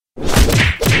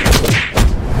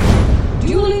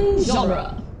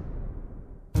genre.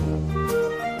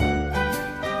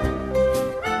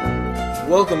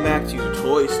 Welcome back to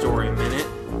Toy Story Minute,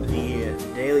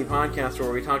 the daily podcast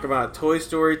where we talk about Toy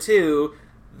Story 2,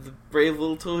 The Brave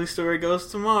Little Toy Story Goes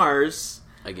to Mars.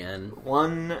 Again.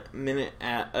 1 minute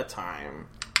at a time.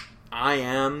 I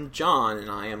am John, and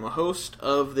I am a host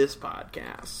of this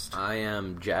podcast. I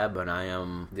am Jeb, and I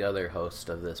am the other host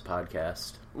of this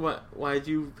podcast. What? Why'd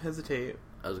you hesitate?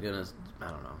 I don't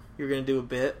know. You were gonna do a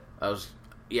bit?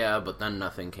 Yeah, but then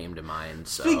nothing came to mind,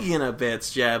 so. Speaking of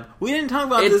bits, Jeb, we didn't talk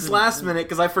about this last minute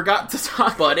because I forgot to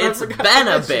talk But it's been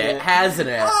a bit, hasn't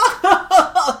it?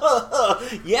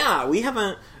 Yeah, we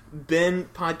haven't been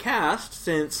podcast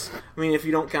since, if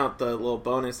you don't count the little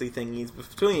bonusy thingies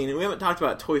between, we haven't talked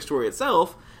about Toy Story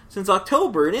itself since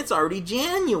October, and it's already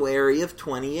January of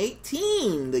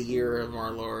 2018, the year of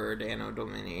our Lord Anno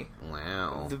Domini.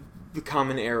 Wow. The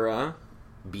Common Era.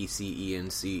 BCE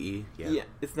and CE? Yeah,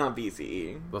 it's not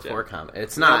BCE. Before Common.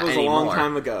 It's not anymore. That was a long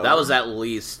time ago. That was at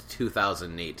least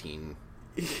 2018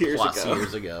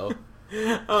 years ago.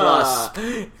 Plus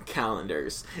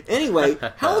calendars. Anyway,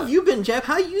 how have you been, Jeff?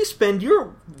 How do you spend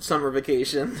your summer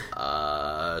vacation?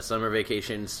 Summer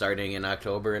vacation starting in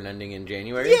October and ending in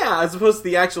January? Yeah, as opposed to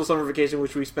the actual summer vacation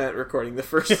which we spent recording the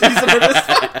first season of this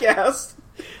podcast.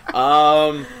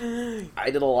 I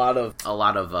did a lot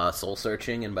of soul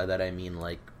searching, and by that I mean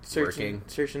working.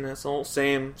 Searching that soul.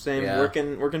 Same. Yeah.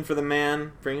 Working for the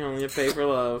man, bringing home the pay for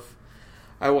love.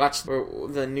 I watched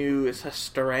the new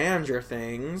Stranger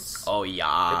Things. Oh,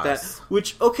 yeah.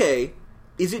 Which, okay,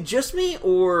 is it just me,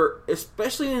 or,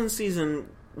 especially in season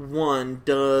 1,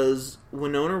 does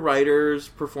Winona Ryder's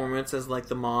performance as,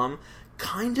 the mom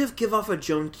kind of give off a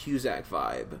Joan Cusack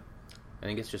vibe? I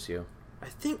think it's just you. I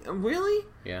think, really?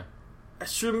 Yeah.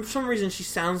 For some reason, she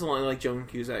sounds a lot like Joan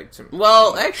Cusack to me.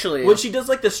 Well, actually... When she does,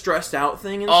 the stressed out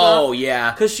thing and stuff. Oh,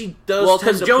 yeah. Because she does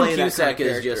because Joan Cusack kind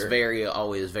of is just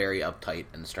always very uptight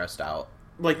and stressed out.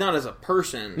 Not as a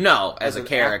person. No, as a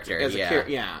character,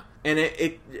 yeah. And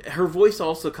her voice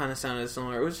also kind of sounded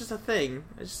similar. It was just a thing.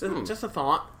 It's just a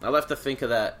thought. I'll have to think of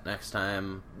that next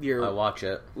time I watch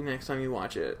it. Next time you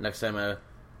watch it. Next time I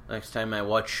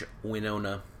watch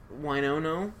Winona.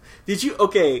 Winona? Did you...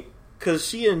 Okay... Because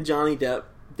she and Johnny Depp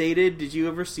dated. Did you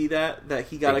ever see that? That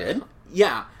he got did?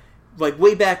 Yeah.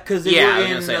 Way back, because they were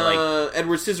in say,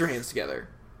 Edward Scissorhands together.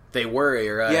 They were,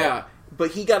 you're right. Yeah.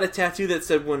 But he got a tattoo that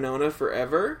said Winona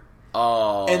Forever.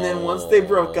 Oh. And then once they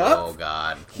broke up... Oh,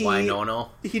 God. Winona?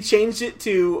 He changed it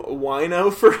to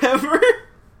Wino Forever.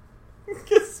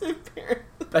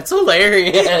 That's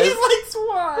hilarious. He likes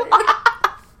wine.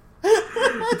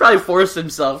 He probably forced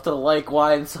himself to like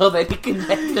wine so that he can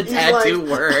make the tattoo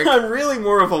work. I'm really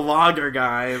more of a lager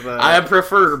guy, but... I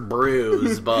prefer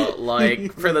brews, but,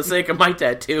 for the sake of my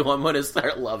tattoo, I'm going to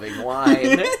start loving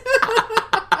wine.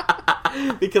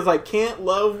 Because I can't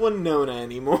love Winona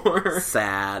anymore.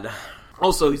 Sad.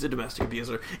 Also, he's a domestic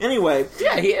abuser. Anyway...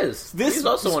 Yeah, he is. He's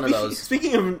also one of those.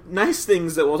 Speaking of nice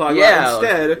things that we'll talk about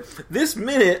instead, this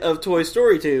minute of Toy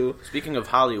Story 2... Speaking of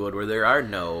Hollywood, where there are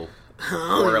no...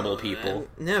 horrible people.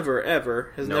 Never,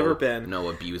 ever. Never been. No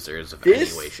abusers of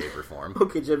any way, shape, or form.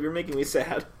 Okay, Jeb, you're making me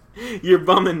sad. You're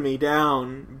bumming me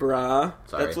down, brah.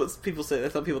 Sorry. That's what people say.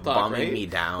 That's how people talk, bumming me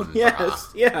down, yes,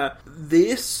 brah. Yeah.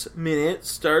 This minute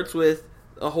starts with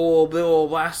a whole big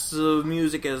old blast of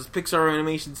music as Pixar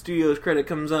Animation Studios credit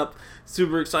comes up.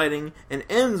 Super exciting. And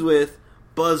ends with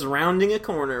Buzz rounding a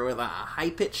corner with a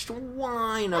high-pitched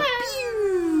whine of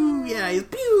pew. Yeah,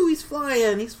 he's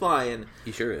flying.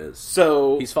 He sure is.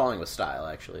 So he's falling with style,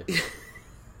 actually.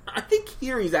 I think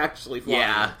here he's actually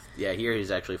flying. Yeah, here he's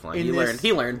actually flying. He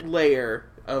learned. Layer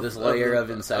of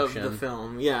Inception. Of the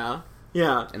film. Yeah.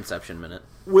 Inception minute.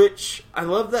 Which, I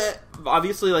love that,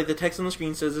 obviously, the text on the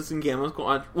screen says it's in Gamma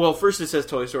Squad. Well, first it says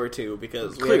Toy Story 2,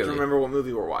 because we have to remember what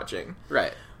movie we're watching.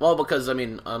 Right. Well, because,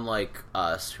 unlike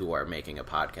us who are making a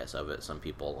podcast of it, some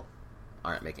people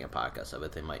aren't making a podcast of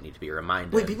it. They might need to be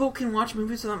reminded. Wait, people can watch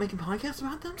movies without making podcasts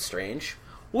about them? Strange.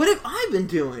 What have I been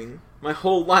doing my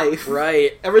whole life?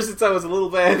 Right. Ever since I was a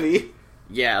little baby.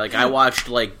 Yeah, I watched,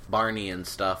 Barney and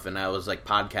stuff, and I was,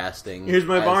 podcasting. Here's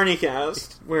my Barney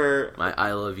cast, where... My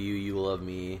I Love You, You Love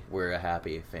Me, We're a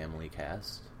Happy Family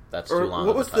cast. That's too long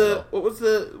of a title. What was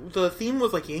the theme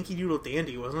was, Yankee Doodle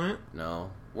Dandy, wasn't it?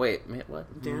 No. Wait, what?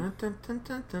 They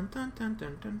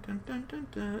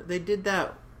did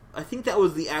that. I think that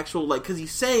was the actual, because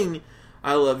he's saying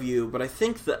I Love You, but I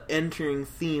think the entering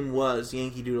theme was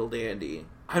Yankee Doodle Dandy.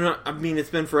 It's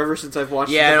been forever since I've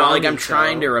watched I'm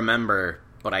trying to remember,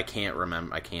 but I can't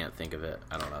remember. I can't think of it.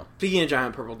 I don't know. Speaking of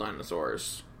giant purple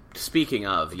dinosaurs. Speaking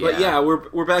of, yeah. But yeah,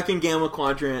 we're back in Gamma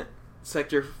Quadrant.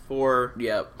 Sector 4,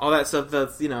 Yep. all that stuff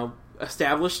that's,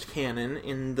 established canon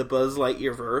in the Buzz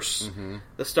Lightyear verse,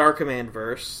 the Star Command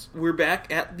verse. We're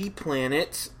back at the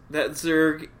planet that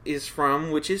Zurg is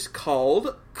from, which is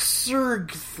called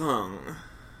Xrgthung.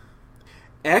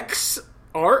 Xrrghthung.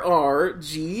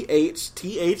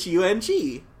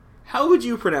 How would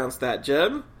you pronounce that,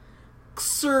 Jeb?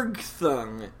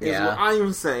 Xrgthung is what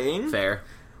I'm saying. Fair.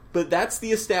 But that's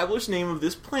the established name of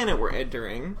this planet we're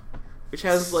entering, which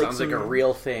has Sounds like a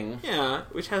real thing. Yeah,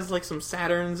 which has some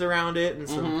Saturns around it and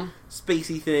some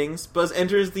spacey things. Buzz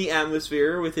enters the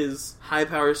atmosphere with his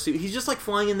high-power suit. He's just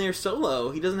flying in there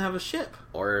solo. He doesn't have a ship.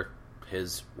 Or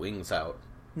his wings out.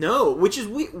 No, which is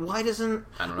why doesn't...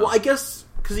 I don't know. Well, I guess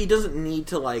because he doesn't need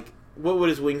to, what would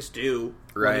his wings do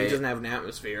when he doesn't have an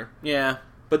atmosphere? Yeah.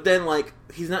 But then,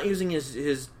 he's not using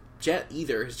his jet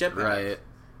either, his jetpack. Right.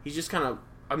 He's just kind of...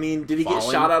 I mean, did he Falling?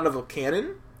 get shot out of a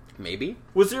cannon? Maybe.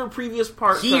 Was there a previous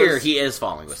part... Here, he is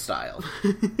falling with style.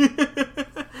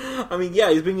 I mean,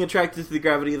 yeah, he's being attracted to the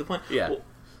gravity of the planet. Yeah.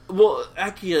 Well,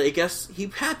 actually, I guess he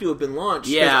had to have been launched.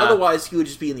 'Cause Yeah. otherwise, he would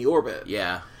just be in the orbit.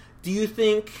 Yeah. Do you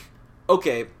think...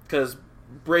 Okay, because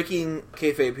breaking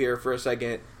kayfabe here for a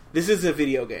second, this is a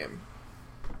video game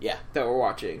Yeah. that we're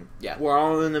watching. Yeah. We're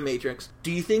all in the Matrix.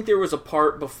 Do you think there was a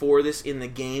part before this in the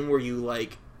game where you,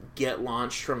 get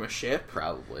launched from a ship?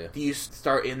 Probably. Do you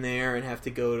start in there and have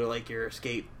to go to, your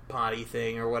escape potty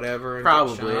thing or whatever? And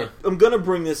Probably. get shot? I'm gonna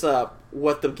bring this up,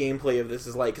 what the gameplay of this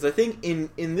is like, because I think in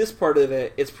this part of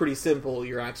it, it's pretty simple.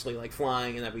 You're actually,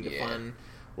 flying, and that'd be a fun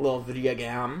little video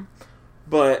game.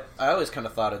 But... I always kind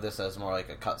of thought of this as more like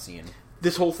a cutscene.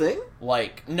 This whole thing?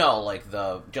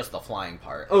 Just the flying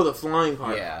part. Oh, the flying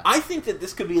part. Yeah. I think that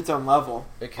this could be its own level.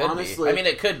 It could honestly. be. I mean,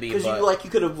 it could be, because you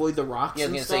could avoid the rocks. Yeah, I was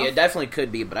and gonna stuff. say it definitely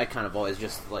could be, but I kind of always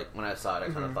just when I saw it, I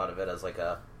kind of thought of it as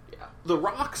The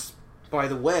rocks. By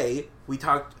the way, we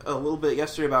talked a little bit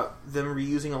yesterday about them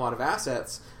reusing a lot of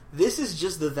assets. This is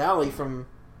just the valley from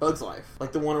Bug's Life,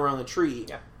 the one around the tree.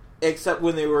 Yeah. Except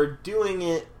when they were doing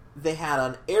it, they had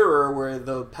an error where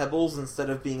the pebbles, instead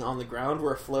of being on the ground,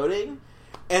 were floating.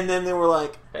 And then they were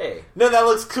like, hey, no, that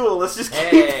looks cool. Let's just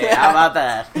keep that. How about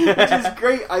that? Which is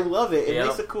great. I love it. It Yep.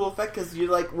 makes a cool effect because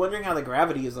you're wondering how the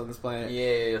gravity is on this planet.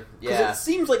 Yeah. Because it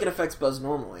seems like it affects Buzz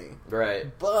normally.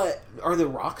 Right. But are the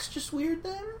rocks just weird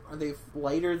then? Are they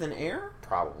lighter than air?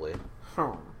 Probably.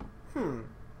 Huh.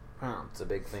 It's a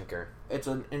big thinker. It's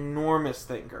an enormous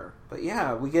thinker. But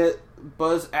yeah, we get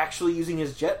Buzz actually using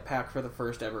his jetpack for the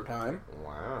first ever time.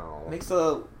 Wow. Makes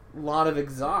a lot of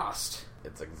exhaust.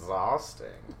 It's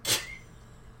exhausting.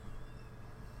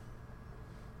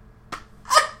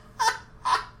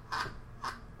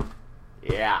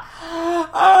 Yeah.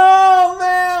 Oh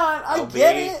man, I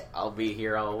get it. I'll be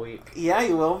here all week. Yeah,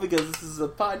 you will, because this is a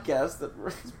podcast that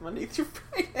runs Monday through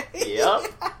Friday. Yep.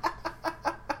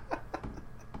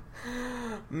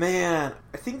 Man,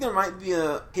 I think there might be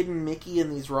a hidden Mickey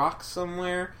in these rocks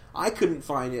somewhere. I couldn't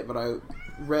find it, but I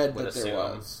read that there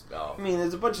was. Oh. I mean,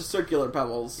 there's a bunch of circular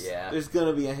pebbles. Yeah. There's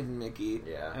gonna be a hidden Mickey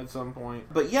Yeah. at some point.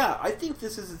 But yeah, I think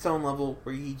this is its own level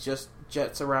where he just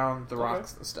jets around the Okay.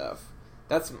 rocks and stuff.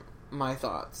 That's my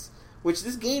thoughts. Which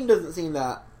this game doesn't seem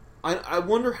that... I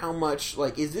wonder how much,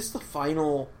 is this the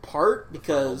final part?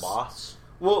 Because... boss?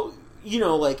 Well,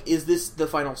 is this the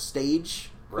final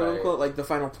stage? Quote Right. unquote, the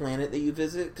final planet that you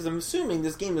visit? Because I'm assuming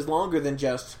this game is longer than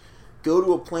just go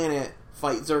to a planet,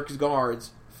 fight Zurg's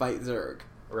guards, fight Zurg.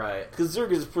 Right. Because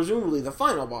Zurg is presumably the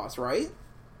final boss, right?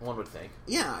 One would think.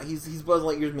 Yeah, he's Buzz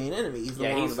Lightyear's main enemy. He's the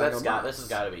one with the final boss. This has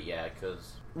got to be,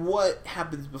 because What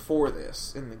happens before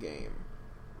this in the game?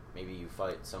 maybe you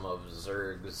fight some of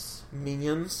Zurg's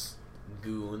Minions?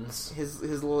 goons. His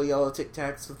little yellow Tic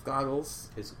Tacs with goggles?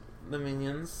 His... The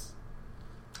minions?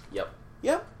 Yep.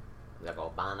 Yep. They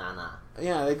go banana.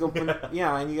 Yeah, they go...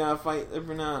 yeah, and you gotta fight the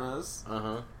bananas.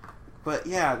 Uh-huh. But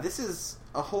yeah, this is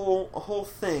a whole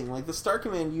thing. The Star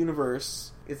Command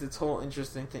universe is its whole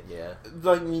interesting thing. Yeah.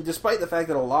 Despite the fact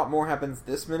that a lot more happens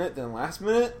this minute than last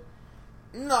minute,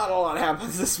 not a lot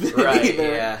happens this minute Right,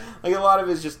 either. yeah. A lot of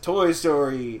it's just Toy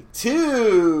Story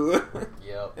 2!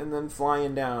 Yep. And then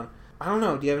flying down. I don't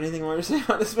know, do you have anything more to say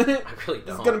about this minute? I really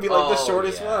don't. It's gonna be the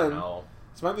shortest one. No.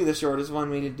 This might be the shortest one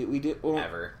we did. Well,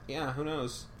 Ever. Yeah, who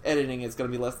knows? Editing, it's gonna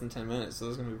be less than 10 minutes, so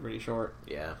it's gonna be pretty short.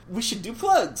 Yeah. We should do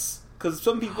plugs! Because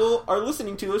some people are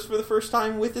listening to us for the first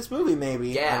time with this movie, maybe.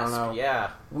 Yes, I don't know.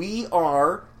 yeah. We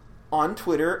are on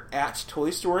Twitter at Toy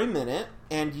Story Minute,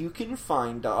 and you can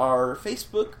find our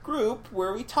Facebook group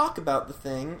where we talk about the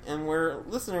thing, and where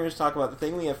listeners talk about the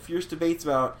thing. We have fierce debates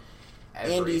about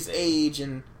Andy's Everything. age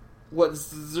and what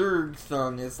Zerg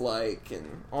Thung is like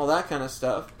and all that kind of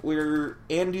stuff. We're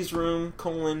Andy's Room,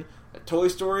 a Toy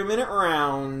Story Minute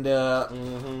Roundup.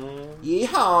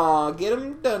 Yeehaw! Get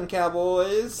 'em done,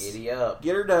 cowboys. Giddy up.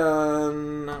 Get her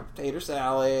done. Potato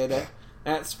salad.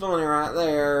 That's funny right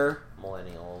there.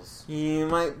 Millennials. You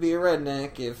might be a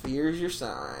redneck if here's your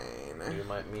sign. You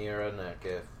might be a redneck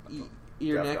if...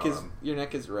 Your Jeff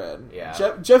neck is red.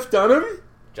 Yeah. Jeff Dunham?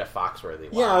 Jeff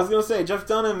Foxworthy. Wow. Yeah, I was gonna say Jeff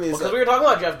Dunham is. Because we were talking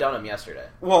about Jeff Dunham yesterday.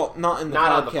 Well, not on the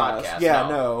podcast. Yeah,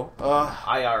 no.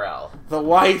 IRL. The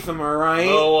wife, am I right?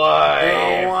 The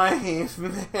wife,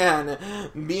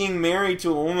 man. Being married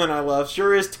to a woman I love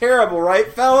sure is terrible,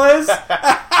 right, fellas?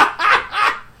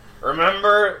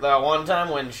 Remember that one time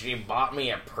when she bought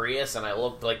me a Prius and I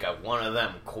looked like one of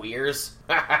them queers?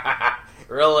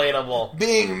 Relatable.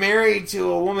 Being married to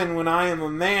a woman when I am a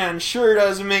man sure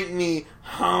does make me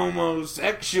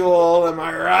homosexual, am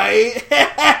I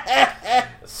right?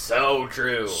 So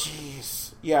true.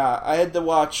 Jeez. Yeah, I had to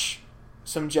watch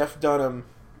some Jeff Dunham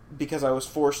because I was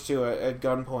forced to at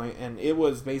gunpoint, and it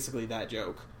was basically that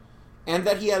joke. And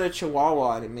that he had a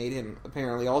chihuahua, and it made him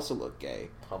apparently also look gay.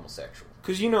 Homosexual.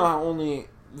 Because you know how only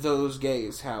those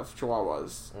gays have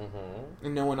chihuahuas,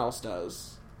 and no one else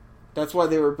does. That's why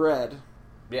they were bred.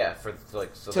 Yeah,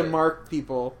 to mark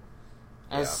people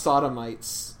as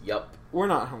sodomites. Yup. We're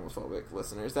not homophobic,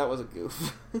 listeners. That was a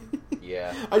goof.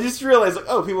 Yeah. I just realized,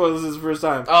 people, this is the first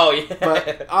time. Oh, yeah.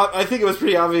 But I think it was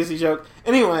pretty obviously a joke.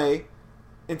 Anyway,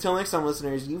 until next time,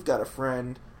 listeners, you've got a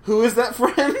friend. Who is that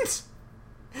friend?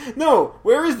 No,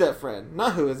 where is that friend?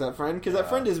 Not who is that friend, because that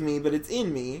friend is me, but it's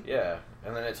in me. Yeah,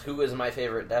 and then it's who is my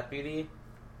favorite deputy?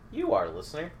 You are,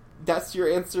 listener. That's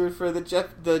your answer for the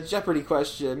Jeopardy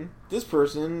question. This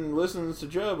person listens to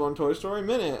Jeb on Toy Story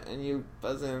Minute, and you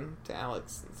buzz in to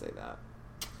Alex and say that.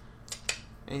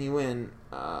 And you win,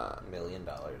 $1 million.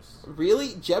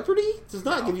 Really? Jeopardy does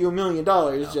not give you $1 million,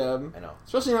 Jeb. I know.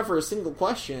 Especially not for a single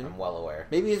question. I'm well aware.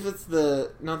 Maybe if it's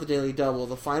not the Daily Double,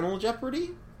 the final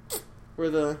Jeopardy?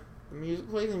 Where the music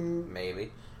plays?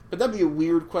 Maybe. But that'd be a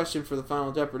weird question for the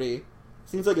final Jeopardy.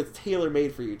 Seems like it's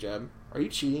tailor-made for you, Jeb. Are you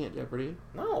cheating at Jeopardy?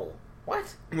 No.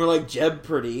 What? We're like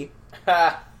Jeb-pretty.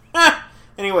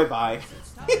 Anyway, bye.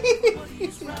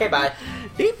 Okay, bye.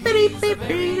 He's the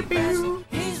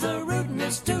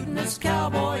rootinest, tootinest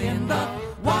cowboy in the